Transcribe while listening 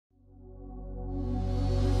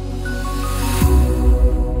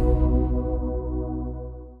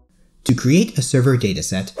To create a server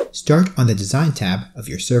dataset, start on the Design tab of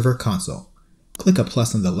your Server console. Click a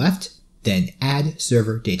plus on the left, then Add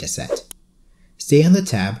Server Dataset. Stay on the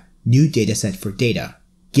tab New Dataset for Data.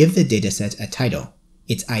 Give the dataset a title.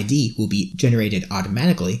 Its ID will be generated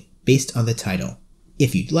automatically based on the title.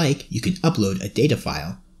 If you'd like, you can upload a data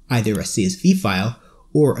file, either a CSV file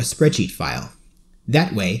or a spreadsheet file.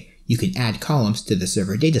 That way, you can add columns to the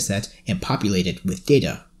server dataset and populate it with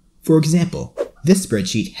data. For example, this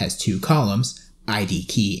spreadsheet has 2 columns, ID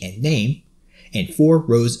key and name, and 4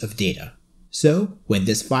 rows of data. So, when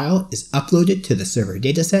this file is uploaded to the server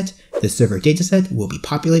dataset will be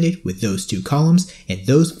populated with those 2 columns and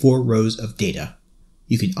those 4 rows of data.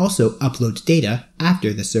 You can also upload data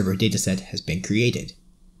after the server dataset has been created.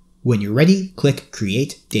 When you're ready, click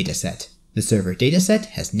Create Dataset. The server dataset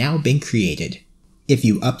has now been created. If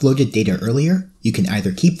you uploaded data earlier, you can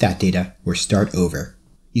either keep that data or start over.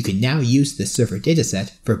 You can now use the server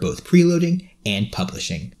dataset for both preloading and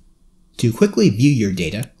publishing. To quickly view your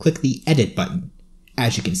data, click the Edit button.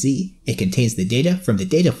 As you can see, it contains the data from the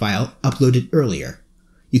data file uploaded earlier.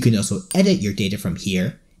 You can also edit your data from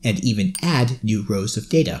here and even add new rows of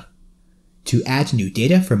data. To add new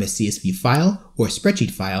data from a CSV file or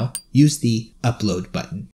spreadsheet file, use the Upload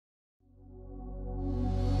button.